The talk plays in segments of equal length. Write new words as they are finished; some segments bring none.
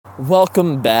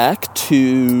Welcome back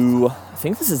to, I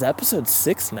think this is episode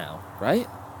 6 now, right?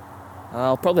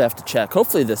 I'll probably have to check.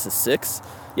 Hopefully this is 6.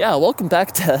 Yeah, welcome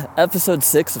back to episode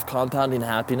 6 of Compounding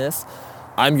Happiness.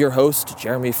 I'm your host,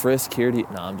 Jeremy Frisk, here to...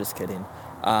 No, I'm just kidding.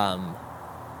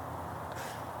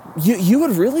 You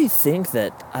would really think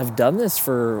that I've done this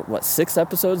for, 6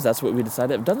 episodes? That's what we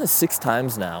decided. I've done this 6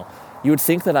 times now. You would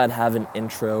think that I'd have an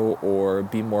intro or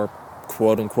be more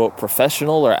quote-unquote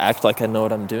professional or act like I know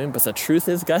what I'm doing, but the truth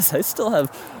is, guys, I still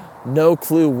have no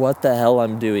clue what the hell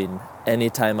I'm doing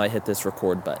anytime I hit this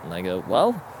record button. I go,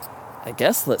 well, I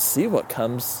guess let's see what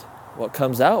comes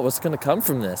out, what's going to come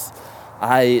from this.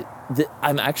 I'm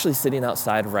actually sitting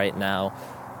outside right now,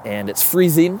 and it's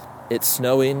freezing, it's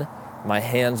snowing, my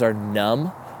hands are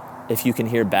numb. If you can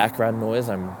hear background noise,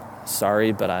 I'm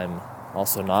sorry, but I'm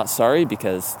also not sorry,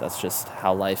 because that's just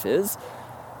how life is.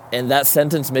 And that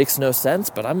sentence makes no sense,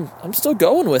 but I'm still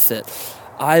going with it.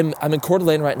 I'm in Coeur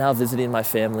d'Alene right now visiting my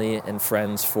family and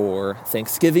friends for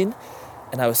Thanksgiving.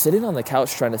 And I was sitting on the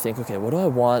couch trying to think, okay, what do I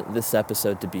want this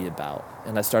episode to be about?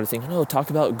 And I started thinking, talk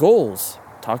about goals,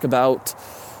 talk about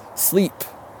sleep,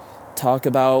 talk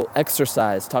about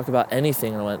exercise, talk about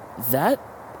anything. And I went,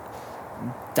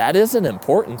 that isn't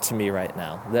important to me right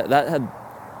now.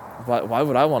 Why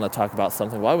would I want to talk about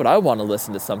something? Why would I want to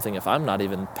listen to something if I'm not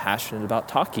even passionate about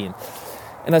talking?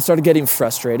 And I started getting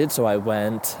frustrated, so I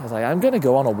was like, I'm going to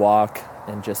go on a walk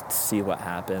and just see what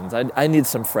happens. I need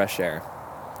some fresh air.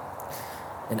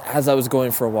 And as I was going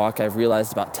for a walk, I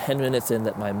realized about 10 minutes in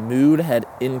that my mood had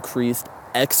increased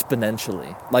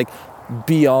exponentially, like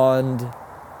beyond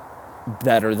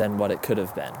better than what it could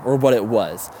have been or what it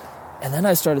was. And then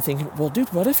I started thinking, well,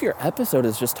 dude, what if your episode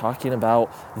is just talking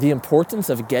about the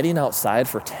importance of getting outside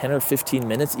for 10 or 15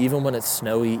 minutes, even when it's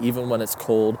snowy, even when it's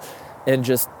cold, and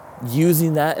just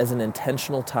using that as an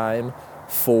intentional time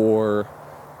for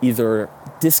either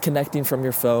disconnecting from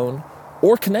your phone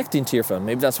or connecting to your phone.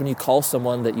 Maybe that's when you call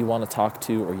someone that you want to talk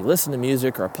to, or you listen to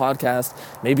music or a podcast.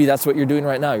 Maybe that's what you're doing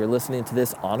right now. You're listening to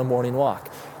this on a morning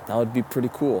walk. That would be pretty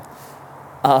cool.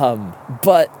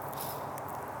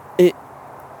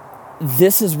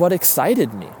 This is what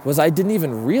excited me, was I didn't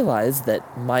even realize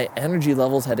that my energy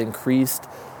levels had increased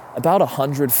about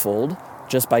 100-fold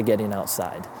just by getting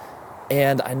outside.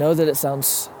 And I know that it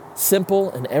sounds simple,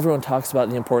 and everyone talks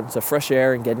about the importance of fresh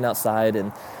air and getting outside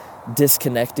and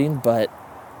disconnecting, but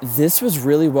this was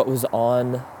really what was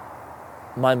on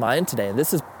my mind today. And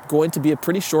this is going to be a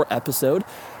pretty short episode,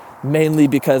 mainly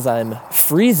because I'm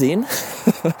freezing,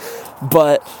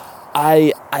 but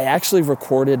I actually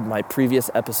recorded my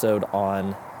previous episode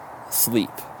on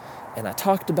sleep, and I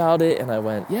talked about it, and I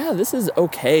went, yeah, this is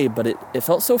okay, but it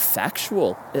felt so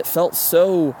factual. It felt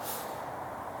so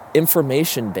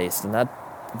information-based, and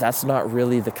that's not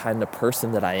really the kind of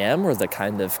person that I am or the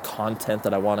kind of content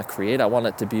that I want to create. I want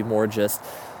it to be more just,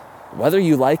 whether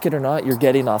you like it or not, you're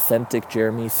getting authentic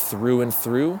Jeremy through and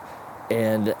through,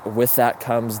 and with that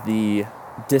comes the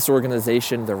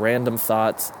disorganization, the random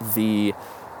thoughts, the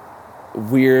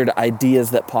weird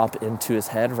ideas that pop into his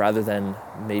head rather than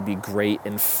maybe great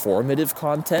informative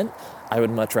content. I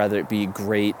would much rather it be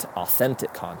great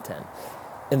authentic content.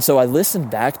 And so I listened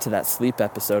back to that sleep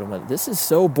episode and went, this is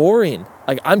so boring.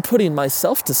 Like, I'm putting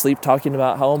myself to sleep talking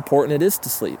about how important it is to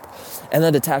sleep. And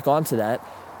then to tack on to that,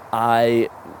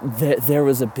 there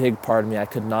was a big part of me, I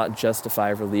could not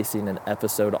justify releasing an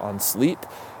episode on sleep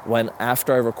when,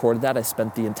 after I recorded that, I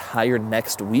spent the entire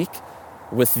next week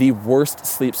with the worst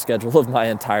sleep schedule of my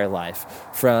entire life.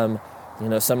 From,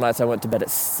 some nights I went to bed at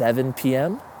 7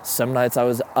 p.m., some nights I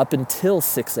was up until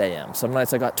 6 a.m., some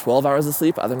nights I got 12 hours of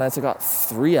sleep, other nights I got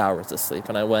 3 hours of sleep.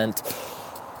 And I went,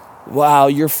 wow,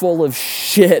 you're full of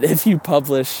shit if you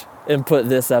publish and put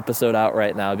this episode out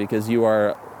right now, because you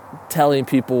are telling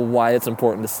people why it's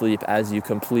important to sleep as you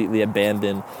completely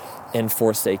abandon and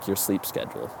forsake your sleep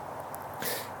schedule.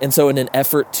 And so in an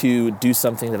effort to do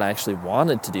something that I actually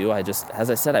wanted to do, as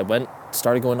I said,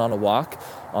 started going on a walk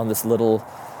on this little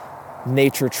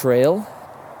nature trail,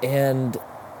 and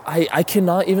I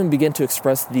cannot even begin to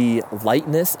express the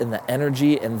lightness and the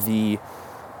energy and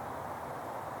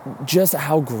just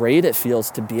how great it feels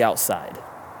to be outside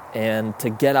and to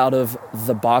get out of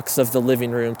the box of the living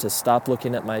room, to stop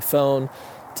looking at my phone,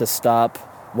 to stop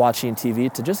watching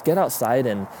TV, to just get outside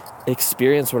and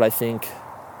experience what I think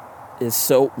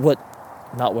is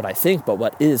not what I think, but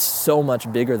what is so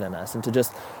much bigger than us, and to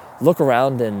just look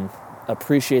around and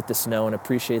appreciate the snow and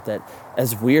appreciate that,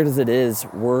 as weird as it is,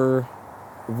 we're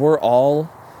all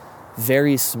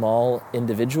very small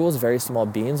individuals, very small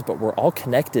beings, but we're all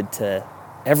connected to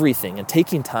everything. And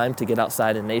taking time to get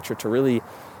outside in nature to really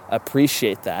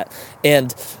appreciate that.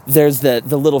 And there's the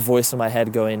little voice in my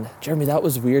head going, Jeremy, that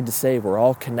was weird to say. We're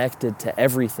all connected to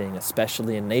everything,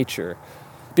 especially in nature.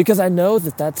 Because I know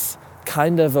that that's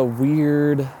kind of a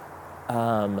weird,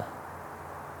 like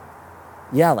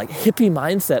hippie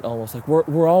mindset almost. Like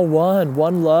we're all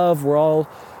one love. We're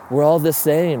all the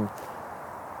same.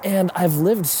 And I've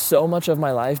lived so much of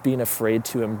my life being afraid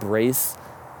to embrace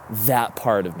that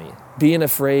part of me, being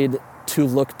afraid to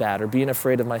look bad, or being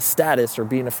afraid of my status, or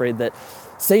being afraid that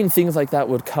saying things like that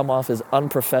would come off as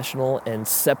unprofessional and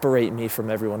separate me from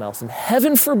everyone else. And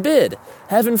heaven forbid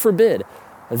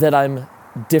that I'm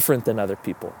different than other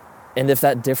people. And if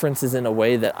that difference is in a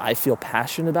way that I feel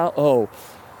passionate about, oh,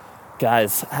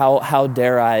 guys, how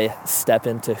dare I step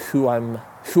into who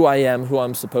I am, who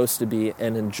I'm supposed to be,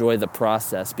 and enjoy the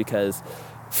process, because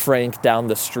Frank down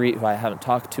the street, who I haven't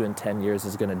talked to in 10 years,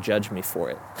 is going to judge me for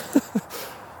it.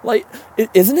 Like,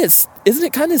 isn't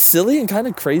it kind of silly and kind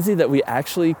of crazy that we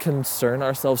actually concern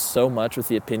ourselves so much with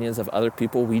the opinions of other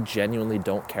people we genuinely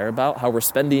don't care about? How we're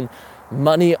spending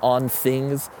money on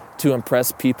things to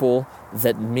impress people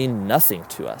that mean nothing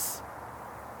to us.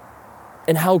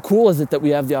 And how cool is it that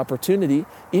we have the opportunity,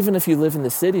 even if you live in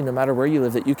the city, no matter where you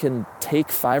live, that you can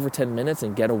take 5 or 10 minutes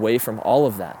and get away from all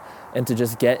of that, and to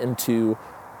just get into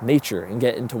nature and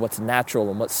get into what's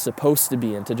natural and what's supposed to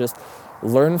be, and to just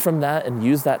learn from that and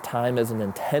use that time as an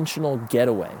intentional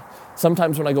getaway.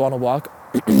 Sometimes when I go on a walk,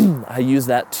 I use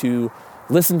that to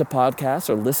listen to podcasts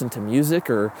or listen to music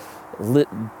or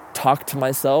talk to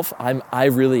myself. I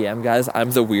really am, guys.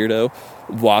 I'm the weirdo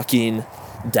walking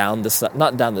down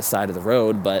not down the side of the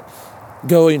road, but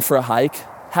going for a hike,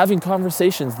 having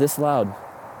conversations this loud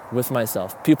with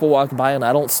myself. People walk by and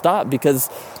I don't stop, because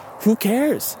who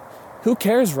cares? Who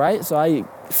cares, right? So I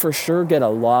for sure get a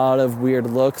lot of weird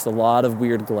looks, a lot of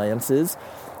weird glances,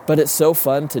 but it's so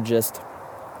fun to just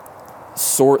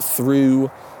sort through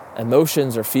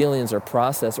emotions or feelings or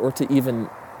process, or to even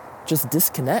just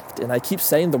disconnect. And I keep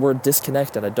saying the word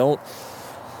disconnect, and I don't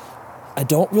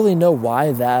really know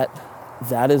why that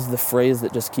is the phrase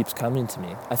that just keeps coming to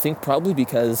me. I think probably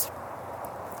because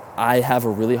I have a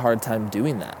really hard time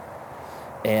doing that.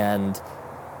 And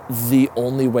the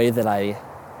only way that I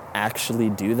actually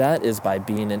do that is by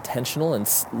being intentional and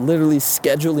literally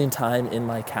scheduling time in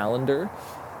my calendar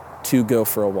to go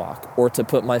for a walk, or to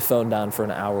put my phone down for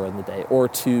an hour in the day, or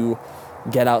to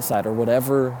get outside, or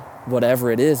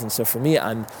whatever it is. And so for me,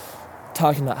 I'm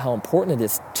talking about how important it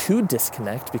is to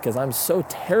disconnect, because I'm so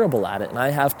terrible at it, and I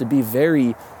have to be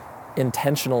very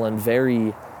intentional and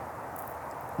very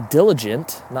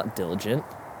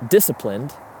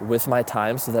disciplined with my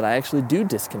time, so that I actually do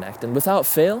disconnect. And without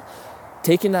fail,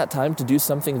 taking that time to do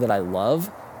something that I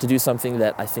love, to do something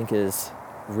that I think is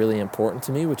really important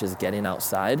to me, which is getting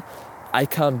outside, I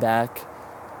come back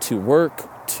to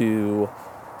work, to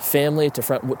family,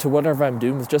 to whatever I'm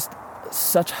doing with just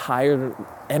such higher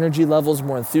energy levels,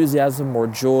 more enthusiasm, more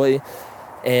joy.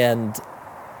 And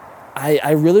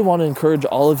I really want to encourage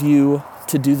all of you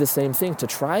to do the same thing, to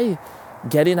try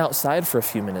getting outside for a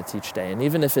few minutes each day. And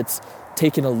even if it's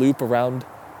taking a loop around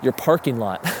your parking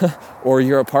lot or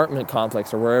your apartment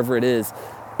complex or wherever it is,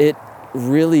 it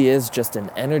really is just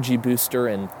an energy booster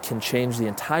and can change the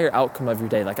entire outcome of your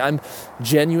day. Like, I'm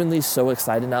genuinely so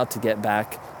excited now to get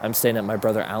back. I'm staying at my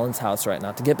brother Alan's house right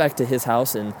now, to get back to his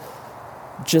house and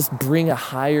just bring a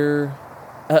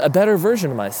better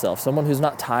version of myself, someone who's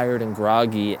not tired and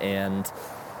groggy and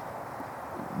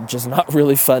just not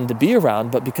really fun to be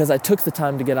around. But because I took the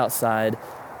time to get outside,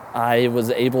 I was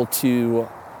able to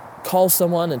call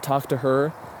someone and talk to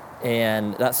her,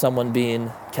 and that someone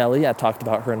being Kelly. I talked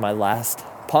about her in my last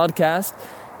podcast,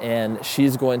 and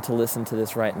she's going to listen to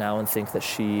this right now and think that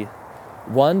she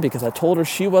won, because I told her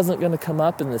she wasn't going to come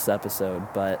up in this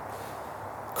episode, but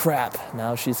crap,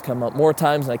 now she's come up more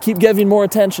times, and I keep giving more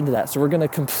attention to that, so we're going to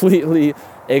completely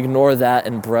ignore that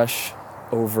and brush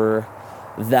over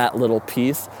that little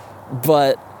piece.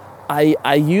 But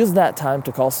I used that time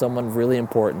to call someone really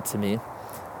important to me,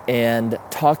 and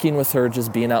talking with her,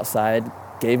 just being outside,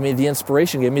 gave me the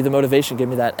inspiration, gave me the motivation, gave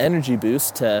me that energy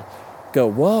boost to go,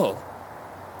 whoa,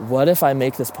 what if I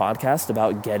make this podcast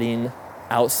about getting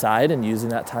outside and using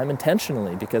that time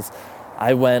intentionally? Because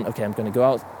I went, okay, I'm going to go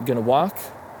out, I'm going to walk,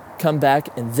 come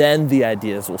back, and then the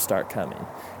ideas will start coming.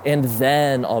 And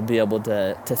then I'll be able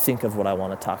to think of what I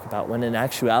want to talk about, when in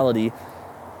actuality,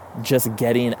 just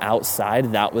getting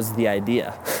outside, that was the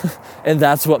idea. And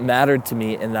that's what mattered to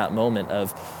me in that moment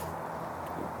of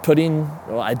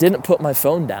I didn't put my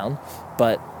phone down,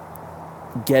 but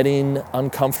getting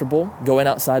uncomfortable, going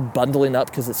outside, bundling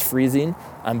up because it's freezing.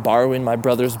 I'm borrowing my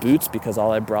brother's boots because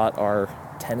all I brought are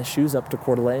tennis shoes up to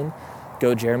Coeur d'Alene.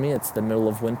 go Jeremy, it's the middle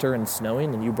of winter and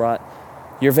snowing, and you brought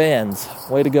your Vans.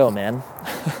 Way to go, man.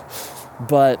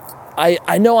 But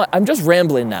I know I'm just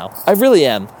rambling now. I really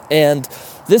am. And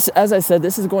this, as I said,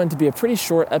 this is going to be a pretty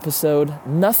short episode.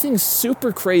 Nothing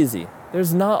super crazy.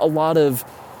 There's not a lot of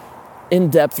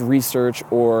in-depth research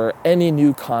or any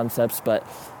new concepts, but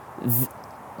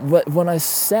when I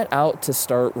set out to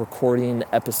start recording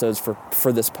episodes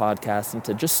for this podcast and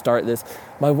to just start this,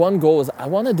 my one goal was I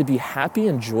wanted to be happy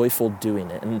and joyful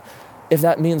doing it. And if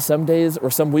that means some days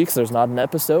or some weeks there's not an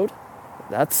episode,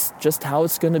 that's just how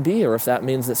it's going to be. Or if that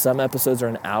means that some episodes are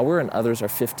an hour and others are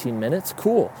 15 minutes,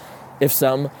 cool. If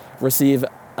some receive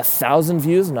 1,000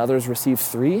 views and others receive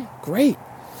 3, great.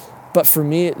 But for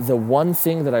me, the one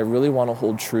thing that I really want to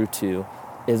hold true to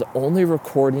is only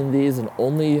recording these and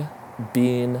only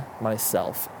being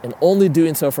myself, and only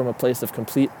doing so from a place of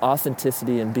complete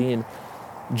authenticity and being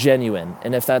genuine.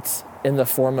 And if that's in the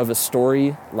form of a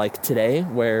story like today,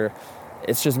 where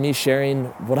it's just me sharing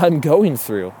what I'm going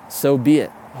through, so be it.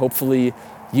 Hopefully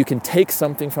you can take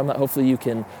something from that. Hopefully you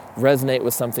can resonate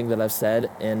with something that I've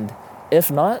said. And if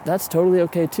not, that's totally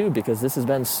okay too, because this has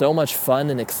been so much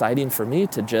fun and exciting for me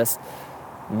to just,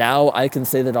 now I can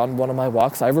say that on one of my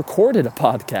walks, I recorded a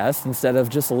podcast instead of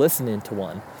just listening to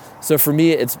one. So for me,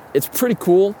 it's pretty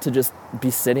cool to just be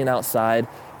sitting outside,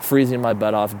 freezing my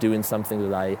butt off, doing something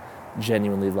that I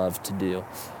genuinely love to do.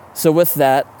 So with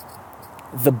that,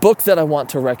 the book that I want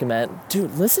to recommend,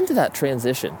 dude, listen to that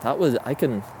transition. I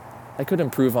could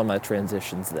improve on my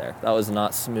transitions there. That was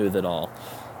not smooth at all.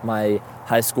 My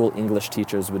high school English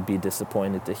teachers would be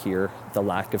disappointed to hear the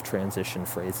lack of transition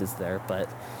phrases there, but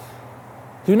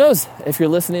who knows? If you're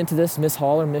listening to this, Miss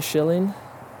Hall or Miss Schilling,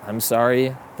 I'm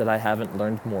sorry that I haven't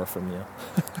learned more from you.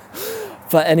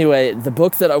 But anyway, the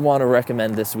book that I want to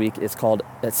recommend this week is called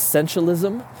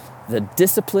Essentialism, The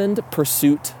Disciplined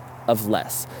Pursuit of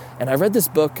Less. And I read this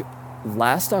book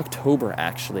last October,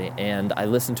 actually, and I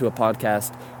listened to a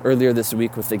podcast earlier this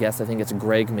week with the guest. I think it's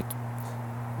Greg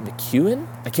McKeown?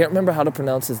 I can't remember how to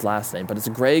pronounce his last name, but it's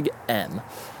Greg M.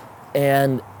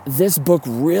 And this book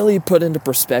really put into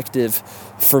perspective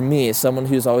for me, someone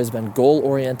who's always been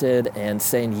goal-oriented and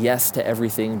saying yes to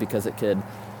everything because it could,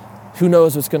 who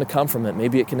knows what's going to come from it.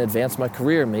 Maybe it can advance my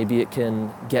career. Maybe it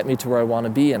can get me to where I want to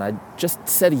be. And I just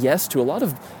said yes to a lot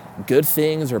of good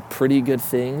things or pretty good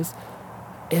things.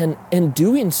 And in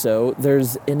doing so,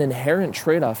 there's an inherent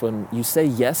trade-off. When you say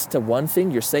yes to one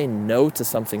thing, you're saying no to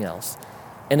something else.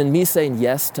 And in me saying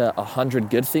yes to 100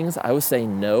 good things, I was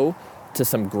saying no to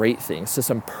some great things, to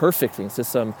some perfect things, to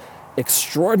some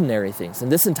extraordinary things. And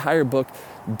this entire book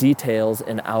details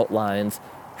and outlines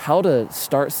how to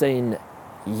start saying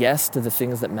yes to the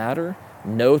things that matter,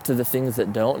 no to the things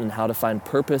that don't, and how to find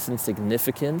purpose and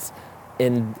significance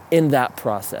in that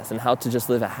process, and how to just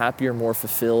live a happier, more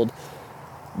fulfilled,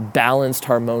 balanced,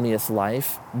 harmonious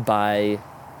life by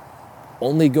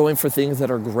only going for things that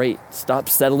are great. Stop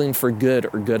settling for good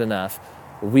or good enough.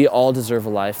 We all deserve a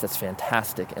life that's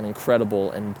fantastic and incredible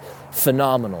and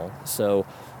phenomenal. So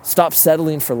stop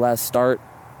settling for less. Start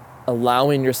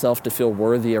allowing yourself to feel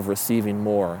worthy of receiving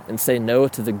more, and say no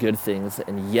to the good things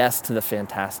and yes to the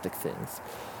fantastic things.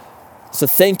 So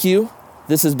thank you.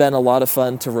 This has been a lot of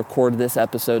fun to record this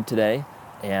episode today,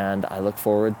 and I look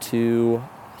forward to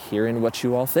hearing what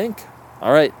you all think.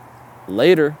 All right,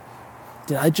 later.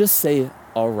 Did I just say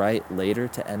all right later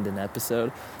to end an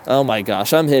episode? Oh my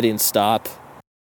gosh, I'm hitting stop.